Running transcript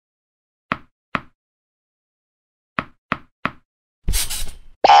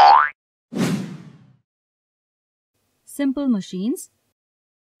simple machines: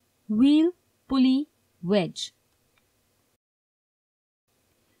 wheel, pulley, wedge.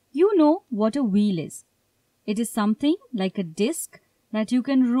 You know what a wheel is. It is something like a disc that you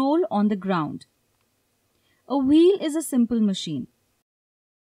can roll on the ground. A wheel is a simple machine.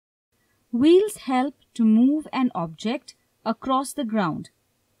 Wheels help to move an object across the ground.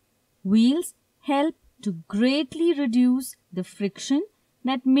 Wheels help to greatly reduce the friction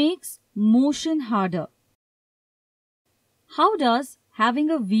that makes motion harder. How does having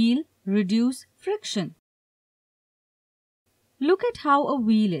a wheel reduce friction? Look at how a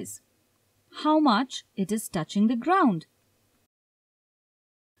wheel is, how much it is touching the ground.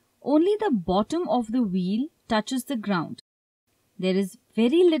 Only the bottom of the wheel touches the ground. There is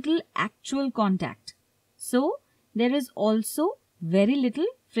very little actual contact. So, there is also very little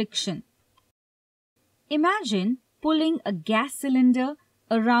friction. Imagine pulling a gas cylinder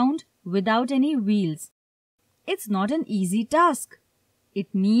around without any wheels. It's not an easy task.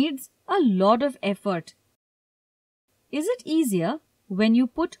 It needs a lot of effort. Is it easier when you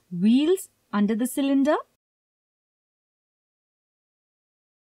put wheels under the cylinder?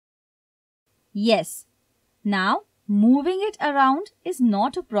 Yes. Now, moving it around is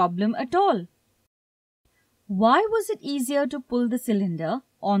not a problem at all. Why was it easier to pull the cylinder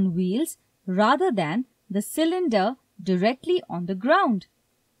on wheels rather than the cylinder directly on the ground?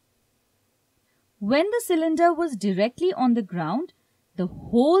 When the cylinder was directly on the ground, the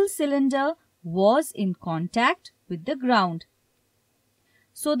whole cylinder was in contact with the ground.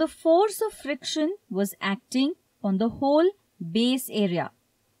 So the force of friction was acting on the whole base area.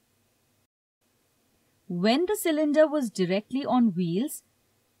 When the cylinder was directly on wheels,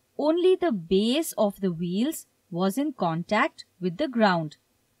 only the base of the wheels was in contact with the ground.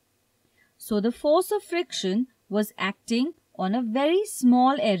 So the force of friction was acting on a very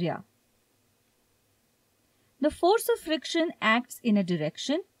small area. The force of friction acts in a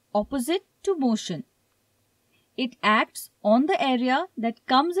direction opposite to motion. It acts on the area that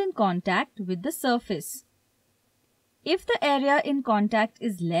comes in contact with the surface. If the area in contact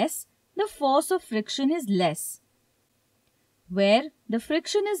is less, the force of friction is less. Where the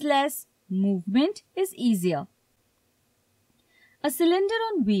friction is less, movement is easier. A cylinder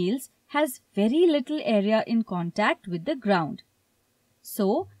on wheels has very little area in contact with the ground.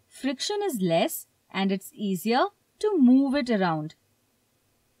 So, friction is less and it's easier to move it around.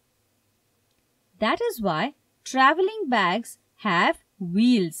 That is why traveling bags have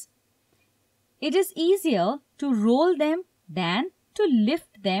wheels. It is easier to roll them than to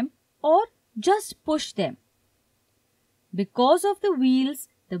lift them or just push them. Because of the wheels,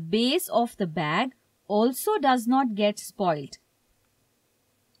 the base of the bag also does not get spoilt.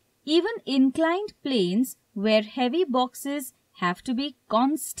 Even inclined planes where heavy boxes have to be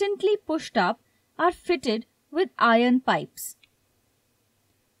constantly pushed up are fitted with iron pipes.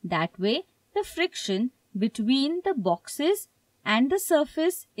 That way, the friction between the boxes and the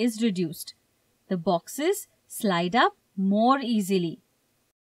surface is reduced. The boxes slide up more easily.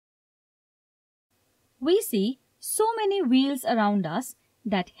 We see so many wheels around us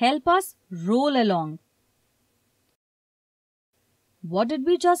that help us roll along. What did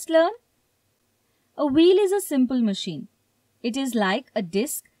we just learn? A wheel is a simple machine. It is like a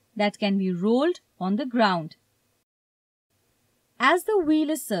disc that can be rolled on the ground. As the wheel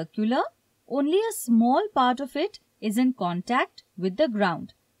is circular, only a small part of it is in contact with the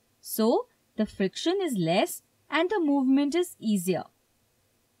ground. So, the friction is less and the movement is easier.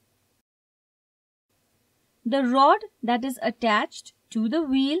 The rod that is attached to the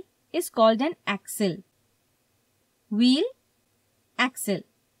wheel is called an axle. Wheel, axle.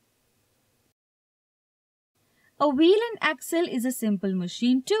 A wheel and axle is a simple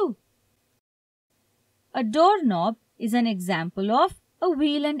machine too. A doorknob is an example of a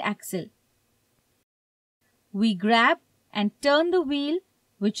wheel and axle. We grab and turn the wheel,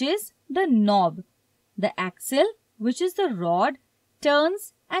 which is the knob. The axle, which is the rod,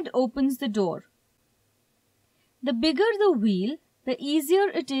 turns and opens the door. The bigger the wheel, the easier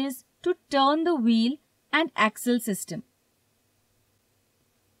it is to turn the wheel and axle system.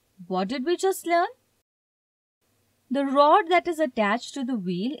 What did we just learn? The rod that is attached to the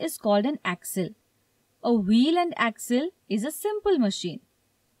wheel is called an axle. A wheel and axle is a simple machine.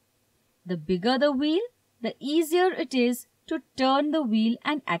 The bigger the wheel, the easier it is to turn the wheel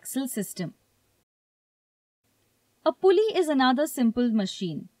and axle system. A pulley is another simple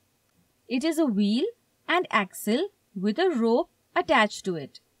machine. It is a wheel and axle with a rope attached to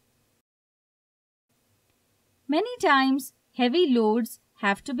it. Many times, heavy loads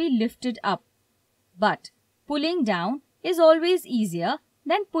have to be lifted up, but pulling down is always easier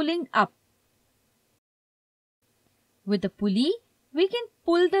than pulling up. With a pulley, we can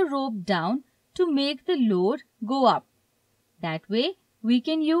pull the rope down to make the load go up. That way, we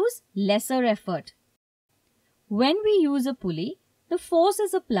can use lesser effort. When we use a pulley, the force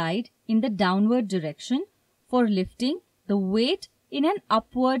is applied in the downward direction for lifting the weight in an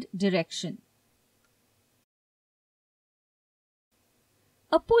upward direction.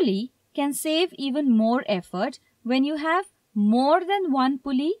 A pulley can save even more effort when you have more than one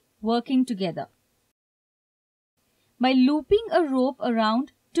pulley working together. By looping a rope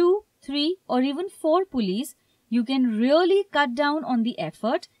around 2, 3 or even 4 pulleys, you can really cut down on the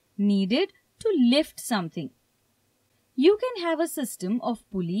effort needed to lift something. You can have a system of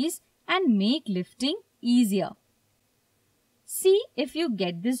pulleys and make lifting easier. See if you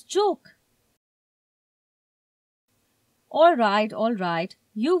get this joke. All right,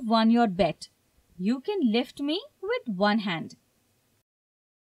 you've won your bet. You can lift me with one hand.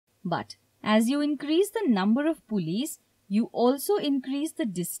 But as you increase the number of pulleys, you also increase the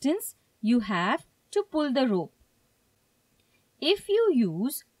distance you have to pull the rope. If you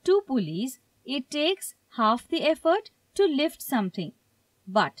use 2 pulleys, it takes half the effort to lift something,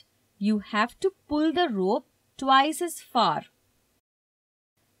 but you have to pull the rope twice as far.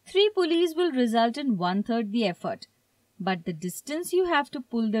 3 pulleys will result in 1/3 the effort, but the distance you have to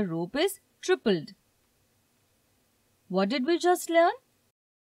pull the rope is tripled. What did we just learn?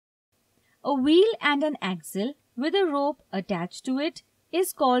 A wheel and an axle with a rope attached to it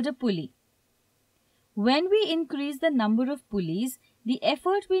is called a pulley. When we increase the number of pulleys, the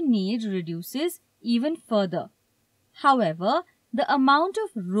effort we need reduces even further. However, the amount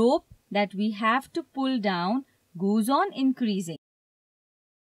of rope that we have to pull down goes on increasing.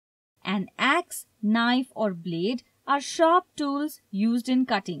 An axe, knife or blade are sharp tools used in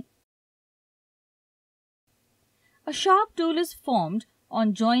cutting. A sharp tool is formed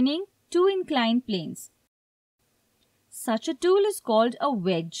on joining 2 inclined planes. Such a tool is called a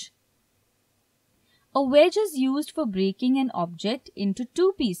wedge. A wedge is used for breaking an object into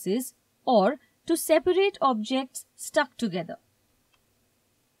 2 pieces or to separate objects stuck together.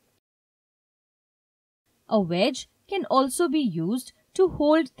 A wedge can also be used to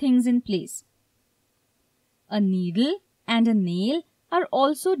hold things in place. A needle and a nail are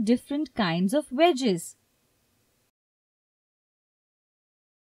also different kinds of wedges.